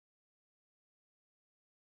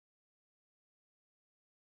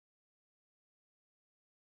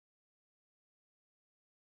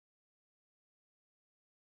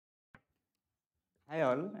Hi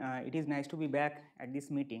all, it is nice to be back at this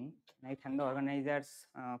meeting. I thank the organizers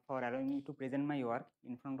for allowing me to present my work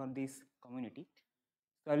in front of this community.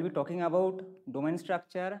 So I will be talking about domain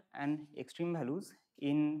structure and extreme values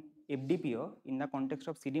in FDPO in the context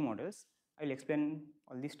of CD models. I will explain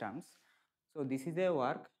all these terms. So this is a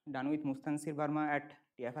work done with Mustansir Verma at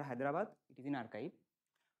TIFR Hyderabad. It is in archive.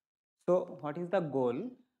 So what is the goal?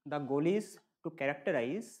 The goal is to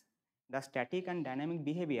characterize the static and dynamic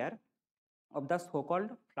behavior of the so-called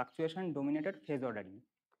fluctuation dominated phase ordering.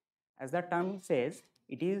 As the term says,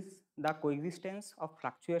 it is the coexistence of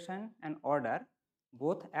fluctuation and order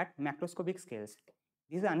both at macroscopic scales.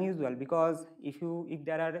 This is unusual because if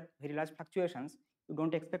there are very large fluctuations, you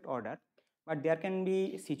don't expect order, but there can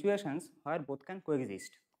be situations where both can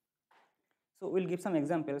coexist. So we'll give some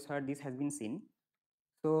examples where this has been seen.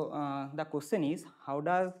 So the question is, how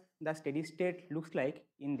does the steady state looks like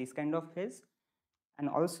in this kind of phase? And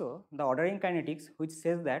also the ordering kinetics, which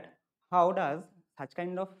says that how does such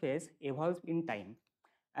kind of phase evolve in time.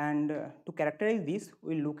 And to characterize this,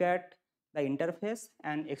 we'll look at the interface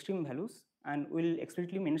and extreme values, and we'll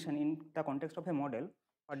explicitly mention in the context of a model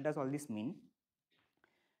what does all this mean.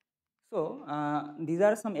 So these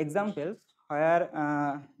are some examples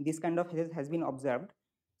where this kind of phase has been observed.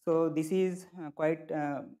 So this is quite,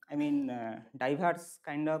 diverse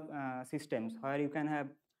kind of systems where you can have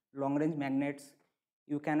long range magnets,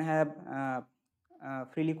 you can have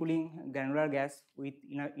freely cooling granular gas with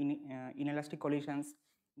inelastic collisions.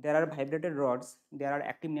 There are vibrated rods, there are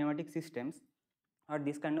active pneumatic systems, or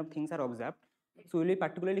these kind of things are observed. So we will be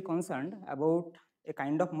particularly concerned about a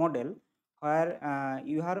kind of model where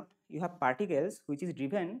you have particles which is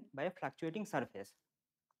driven by a fluctuating surface.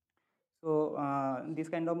 So this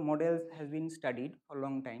kind of models has been studied for a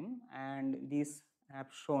long time, and these have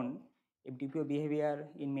shown FDPO behavior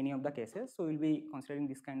in many of the cases. So we'll be considering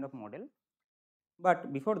this kind of model.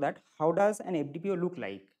 But before that, how does an FDPO look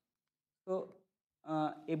like? So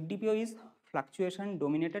FDPO is fluctuation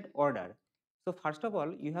dominated order. So first of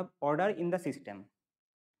all, you have order in the system.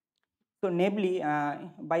 So namely,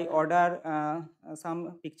 by order,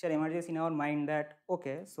 some picture emerges in our mind that,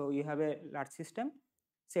 okay, so you have a large system,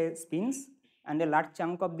 say spins, and a large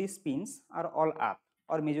chunk of these spins are all up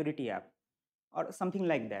or majority up or something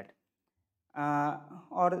like that.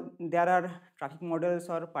 Or there are traffic models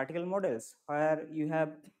or particle models where you have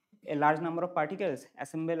a large number of particles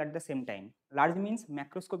assembled at the same time. Large means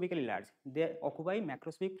macroscopically large. They occupy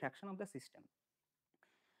macroscopic fraction of the system.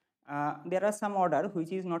 There are some order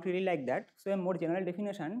which is not really like that. So a more general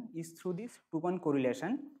definition is through this two-point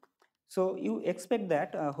correlation. So you expect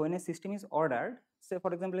that when a system is ordered, say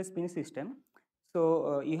for example a spin system,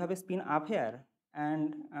 so you have a spin up here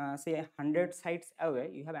and say 100 sides away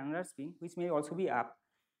you have another spin which may also be up,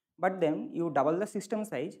 but then you double the system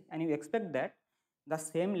size and you expect that the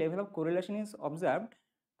same level of correlation is observed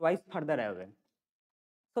twice further away.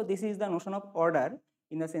 So this is the notion of order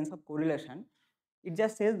in the sense of correlation. It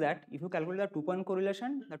just says that if you calculate the two-point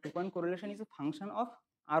correlation, the two-point correlation is a function of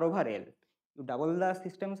R over L. You double the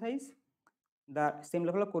system size, the same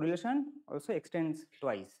level of correlation also extends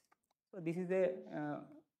twice. So this is a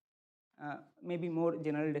maybe more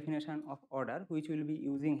general definition of order which we will be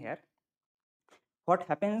using here. What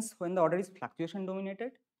happens when the order is fluctuation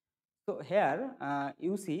dominated? So here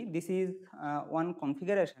you see this is one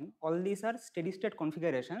configuration. All these are steady state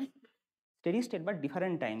configurations, steady state but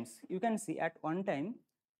different times. You can see at one time,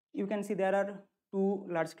 you can see there are two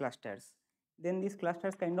large clusters. Then these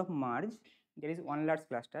clusters kind of merge. There is one large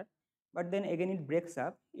cluster, but then again it breaks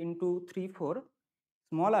up into 3, 4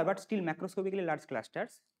 smaller but still macroscopically large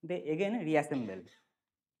clusters. They again reassemble.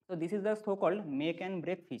 So this is the so-called make and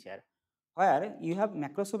break feature, where you have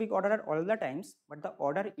macroscopic order at all the times, but the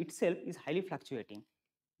order itself is highly fluctuating.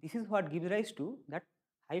 This is what gives rise to that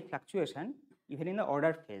high fluctuation even in the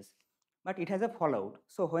order phase. But it has a fallout.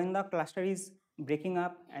 So when the cluster is breaking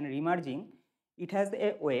up and remerging, it has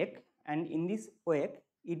a wake, and in this wake,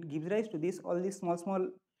 it gives rise to this all these small.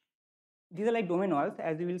 These are like domain walls,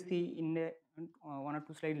 as you will see in the, one or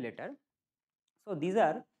two slides later. So these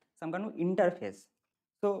are some kind of interface.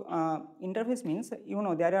 So interface means, you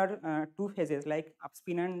know, there are two phases like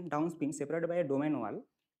upspin and downspin separated by a domain wall,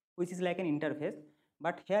 which is like an interface.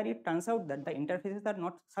 But here it turns out that the interfaces are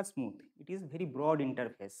not such smooth. It is very broad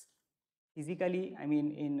interface. Physically, I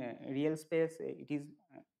mean, in real space, it is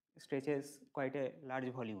stretches quite a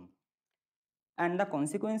large volume. And the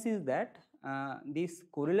consequence is that this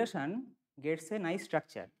correlation gets a nice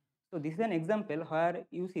structure. So this is an example where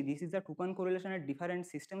you see this is a two-point correlation at different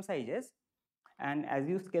system sizes, and as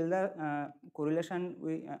you scale the correlation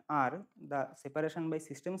with R, the separation by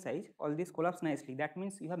system size, all this collapse nicely. That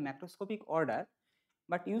means you have macroscopic order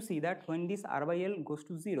But you see that when this R by L goes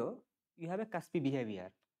to 0, you have a Caspi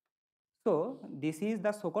behavior. So this is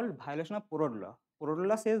the so-called violation of Porod law. Porod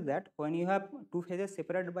law says that when you have two phases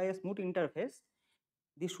separated by a smooth interface,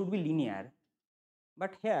 this should be linear.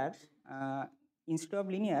 But here, instead of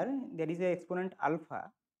linear, there is a exponent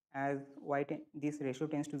alpha, as this ratio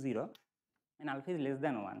tends to 0, and alpha is less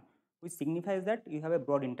than 1, which signifies that you have a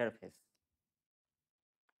broad interface.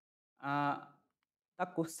 The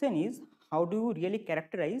question is, how do you really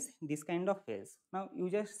characterize this kind of phase? Now you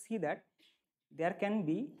just see that there can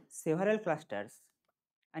be several clusters,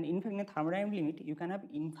 and in fact in a thermodynamic limit you can have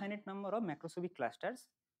infinite number of macroscopic clusters.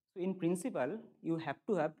 So in principle you have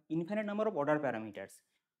to have infinite number of order parameters.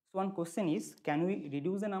 So one question is, can we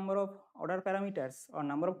reduce the number of order parameters or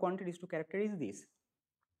number of quantities to characterize this?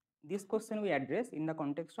 This question we address in the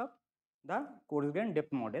context of the coarse grain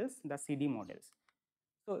depth models, the CD models.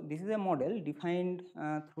 So this is a model defined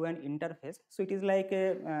through an interface. So it is like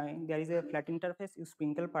there is a flat interface, you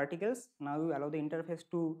sprinkle particles, now you allow the interface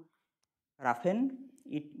to roughen,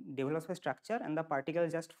 it develops a structure and the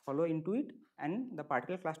particles just follow into it and the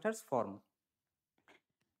particle clusters form.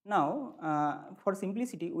 Now for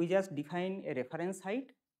simplicity we just define a reference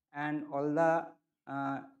height and all the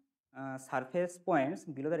surface points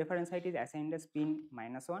below the reference height is assigned a spin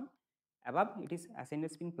 -1, above it is assigned a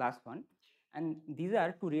spin +1, and these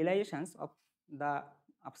are two realizations of the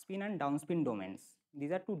upspin and downspin domains.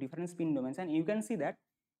 These are two different spin domains, and you can see that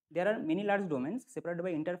there are many large domains separated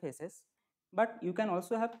by interfaces, but you can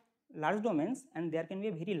also have large domains and there can be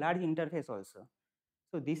a very large interface also.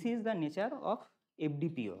 So this is the nature of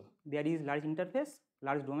FDPO. There is large interface,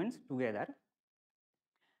 large domains together,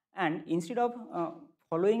 and instead of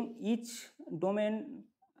following each domain,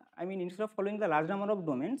 instead of following the large number of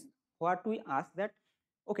domains, what we ask that,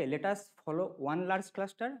 okay, let us follow one large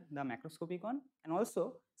cluster, the macroscopic one, and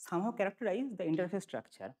also somehow characterize the interface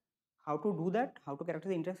structure. How to do that? How to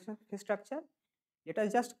characterize the interface structure? Let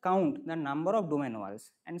us just count the number of domain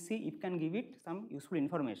walls and see if can give it some useful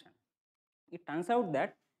information. It turns out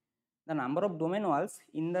that the number of domain walls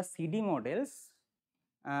in the CD models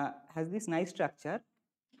has this nice structure.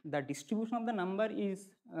 The distribution of the number is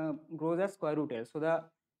grows as square root L. So the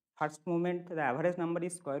first moment, the average number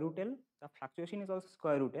is square root L, the fluctuation is also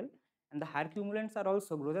square root L, and the higher cumulants are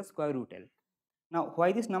also grows as square root L. Now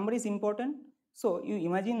why this number is important? So you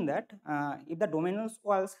imagine that if the domain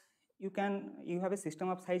walls, you have a system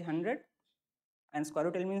of size 100 and square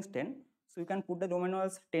root L means 10, so you can put the domain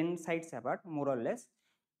walls 10 sides apart more or less,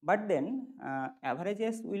 but then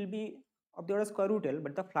averages will be of the order square root L,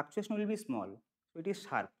 but the fluctuation will be small, so it is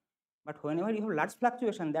sharp. But whenever you have large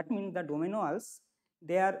fluctuation, that means the domain walls,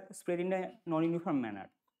 they are spread in a non-uniform manner,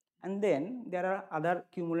 and then there are other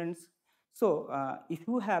cumulants. So if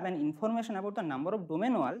you have an information about the number of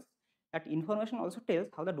domain walls, that information also tells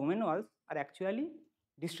how the domain walls are actually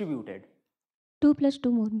distributed. 2 plus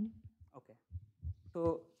 2 more. Okay.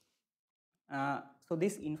 So so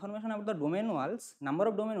this information about the domain walls, number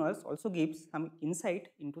of domain walls, also gives some insight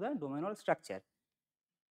into the domain wall structure.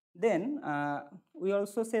 Then we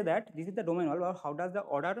also say that this is the domain wall, or how does the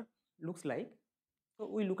order looks like. So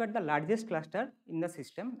we look at the largest cluster in the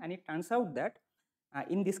system, and it turns out that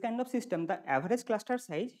in this kind of system, the average cluster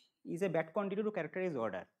size is a bad quantity to characterize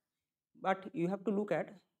order. But you have to look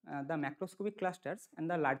at the macroscopic clusters, and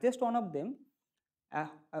the largest one of them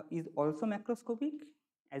is also macroscopic,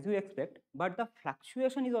 as you expect, but the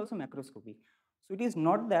fluctuation is also macroscopic. So it is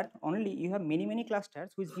not that only you have many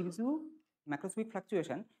clusters which gives you macroscopic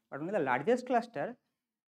fluctuation, but only the largest cluster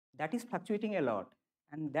that is fluctuating a lot,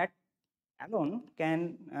 and that alone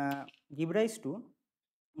can give rise to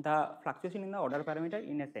the fluctuation in the order parameter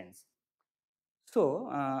in a sense.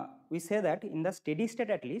 So we say that in the steady state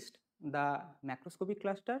at least, the macroscopic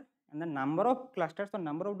cluster and the number of clusters or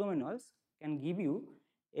number of domain walls can give you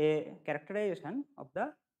a characterization of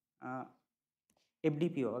the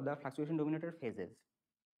FDPO, the fluctuation dominated phases.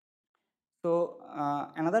 So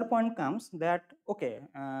another point comes that, okay,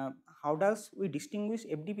 how does we distinguish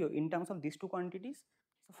FDPO in terms of these two quantities?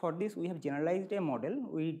 So for this we have generalized a model.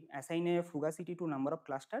 We assign a fugacity to number of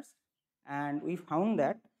clusters, and we found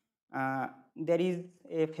that there is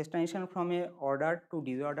a phase transition from a ordered to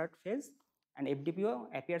disordered phase, and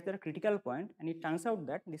FDPO appears at a critical point, and it turns out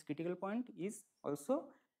that this critical point is also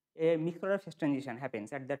a mixed order phase transition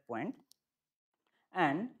happens at that point,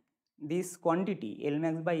 and this quantity L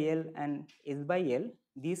max by L and S by L,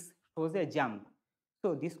 this shows a jump.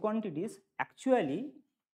 So these quantities actually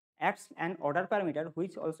acts an order parameter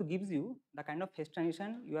which also gives you the kind of phase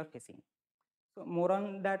transition you are facing. So more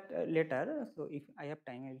on that later. So if I have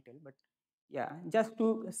time, I will tell. But yeah, just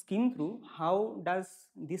to skim through how does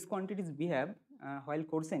these quantities behave while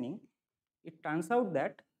coarsening, it turns out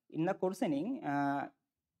that in the coarsening,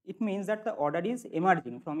 it means that the order is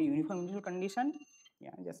emerging from a uniform initial condition.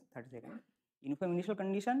 Yeah, just 30 seconds. Uniform initial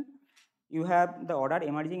condition, you have the order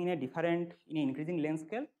emerging in a different, in an increasing length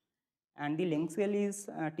scale, and the length scale is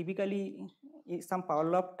typically some power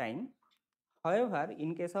law of time. However,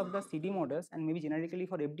 in case of the CD models and maybe generically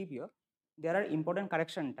for FDPO, there are important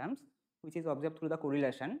correction terms which is observed through the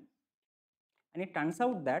correlation, and it turns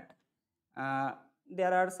out that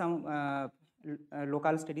there are some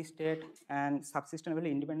local steady state and subsystem level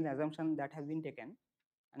independent assumption that has been taken,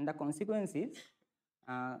 and the consequence is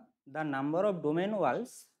the number of domain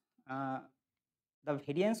walls, the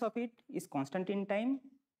variance of it is constant in time.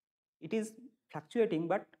 It is fluctuating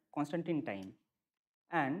but constant in time,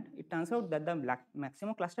 and it turns out that the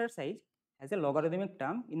maximum cluster size has a logarithmic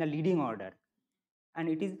term in a leading order, and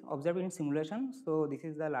it is observed in simulation. So this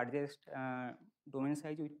is the largest domain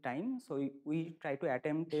size with time. So we try to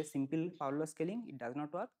attempt a simple power law scaling. It does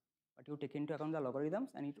not work, but you take into account the logarithms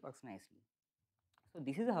and it works nicely. So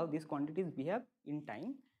this is how these quantities behave in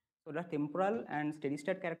time. So the temporal and steady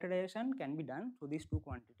state characterization can be done through these two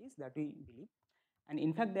quantities that we believe. And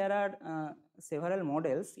in fact, there are several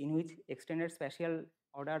models in which extended spatial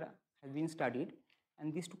order has been studied,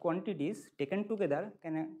 and these two quantities taken together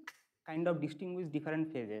can kind of distinguish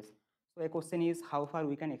different phases. So a question is how far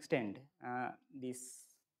we can extend this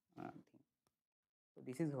thing. So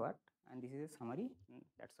this is what, and this is a summary.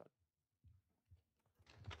 That's all.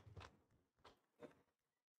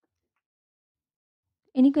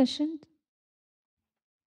 Any questions?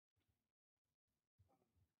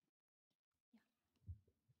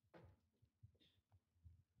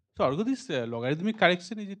 So, Arghya, this logarithmic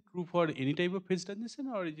correction, is it true for any type of phase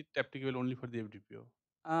transition, or is it applicable only for the FDPO?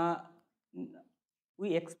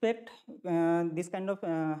 We expect this kind of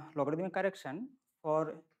logarithmic correction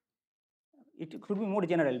for it could be more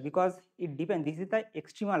general because it depends. This is the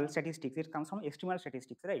extremal statistics. It comes from extremal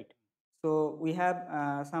statistics, right? So we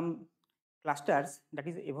have some clusters that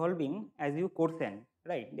is evolving as you coarsen,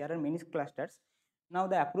 right? There are many clusters. Now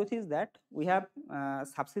the approach is that we have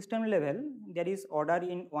subsystem level. There is order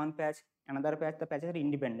in one patch, another patch. The patches are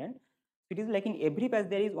independent. It is like in every patch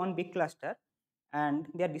there is one big cluster, and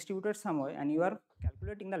they are distributed somewhere, and you are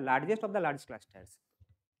calculating the largest of the large clusters.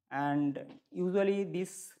 And usually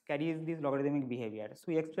this carries this logarithmic behavior. So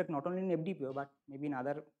we expect not only in FDPO but maybe in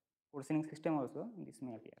other coarsening system also this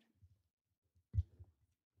may appear.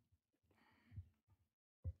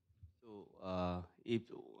 So, if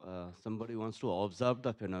somebody wants to observe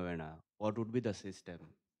the phenomena, what would be the system?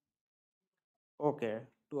 Okay,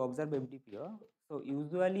 to observe FDPO. So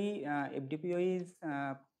usually FDPO is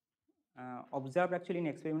observed actually in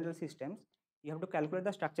experimental systems. You have to calculate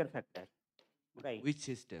the structure factor, right? Which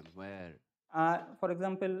system? Where? For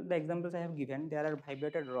example, the examples I have given, there are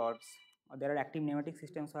vibrated rods, or there are active pneumatic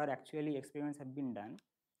systems where actually experiments have been done.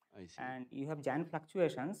 I see. And you have Jain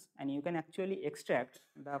fluctuations, and you can actually extract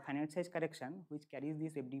the finite size correction which carries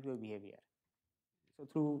this FDPO behavior. So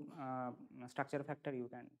through structure factor you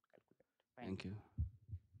can calculate. Thank you.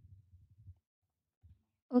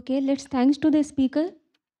 Okay, let's thanks to the speaker.